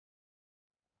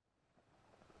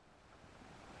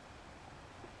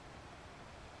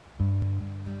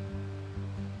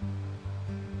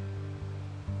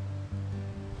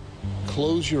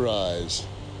Close your eyes,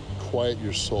 quiet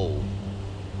your soul.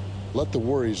 Let the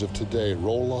worries of today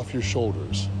roll off your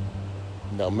shoulders.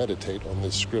 Now meditate on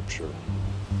this scripture.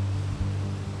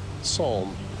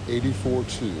 Psalm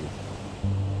 84:2.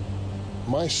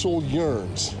 My soul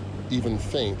yearns, even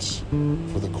faints,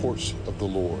 for the courts of the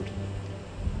Lord.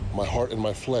 My heart and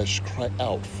my flesh cry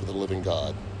out for the living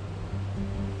God.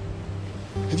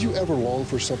 Have you ever longed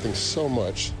for something so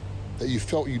much that you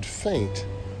felt you'd faint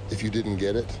if you didn't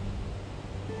get it?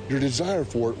 Your desire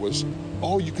for it was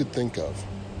all you could think of.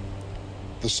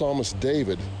 The psalmist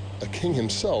David, a king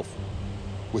himself,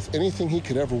 with anything he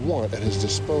could ever want at his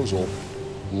disposal,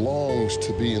 longs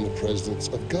to be in the presence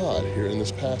of God here in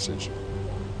this passage.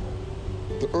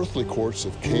 The earthly courts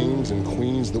of kings and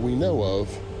queens that we know of,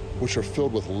 which are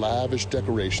filled with lavish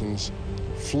decorations,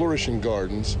 flourishing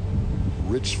gardens,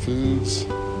 rich foods,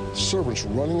 servants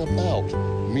running about,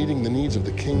 meeting the needs of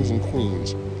the kings and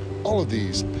queens, all of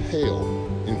these pale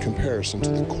in comparison to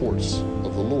the courts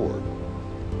of the Lord.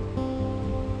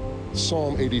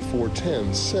 Psalm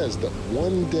 84:10 says that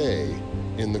one day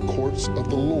in the courts of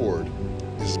the Lord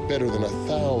is better than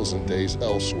 1,000 days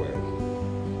elsewhere.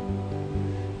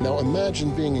 Now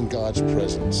imagine being in God's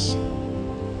presence.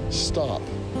 Stop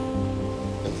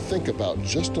and think about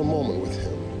just a moment with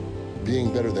Him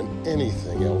being better than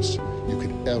anything else you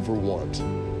could ever want.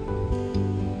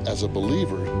 As a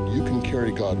believer, you can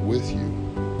carry God with you.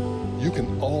 You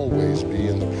can always be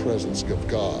in the presence of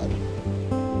God.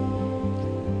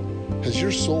 Has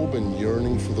your soul been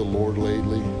yearning for the Lord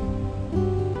lately?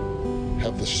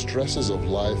 Have the stresses of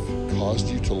life caused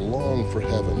you to long for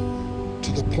heaven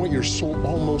to the point your soul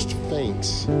almost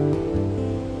faints?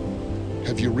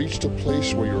 Have you reached a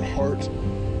place where your heart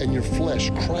and your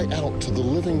flesh cry out to the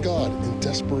living God in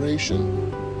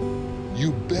desperation?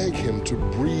 You beg Him to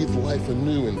breathe life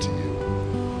anew into you.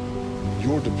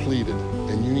 You're depleted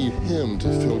and you need Him to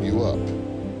fill you up.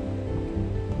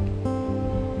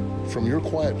 From your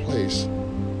quiet place,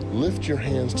 lift your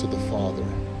hands to the Father.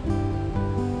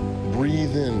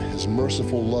 Breathe in His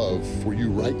merciful love for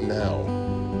you right now.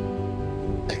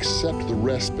 Accept the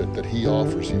respite that He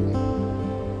offers you.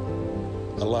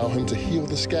 Allow Him to heal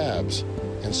the scabs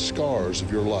and scars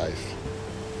of your life.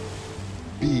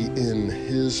 Be in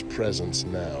His presence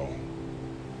now.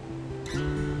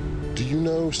 Do you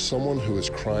know someone who is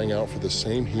crying out for the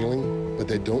same healing, but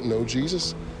they don't know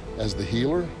Jesus as the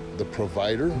healer, the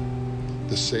provider,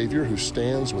 the Savior who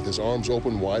stands with His arms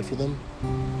open wide for them?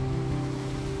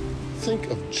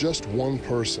 Think of just one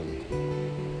person.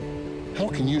 How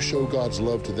can you show God's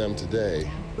love to them today?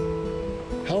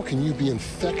 How can you be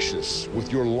infectious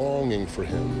with your longing for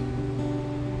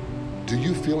Him? Do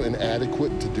you feel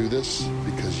inadequate to do this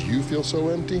because you feel so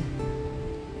empty?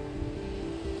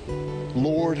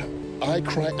 Lord, I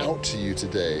cry out to you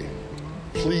today.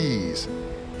 Please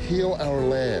heal our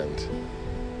land.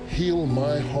 Heal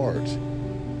my heart.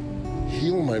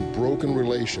 Heal my broken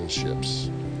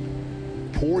relationships.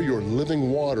 Pour your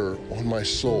living water on my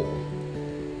soul.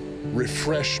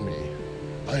 Refresh me.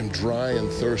 I am dry and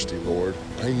thirsty, Lord.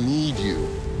 I need you.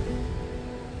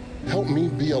 Help me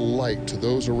be a light to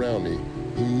those around me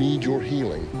who need your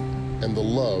healing and the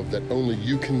love that only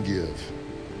you can give.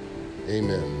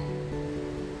 Amen.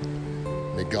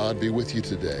 May God be with you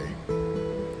today.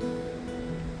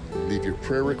 Leave your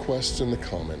prayer requests in the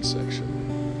comment section.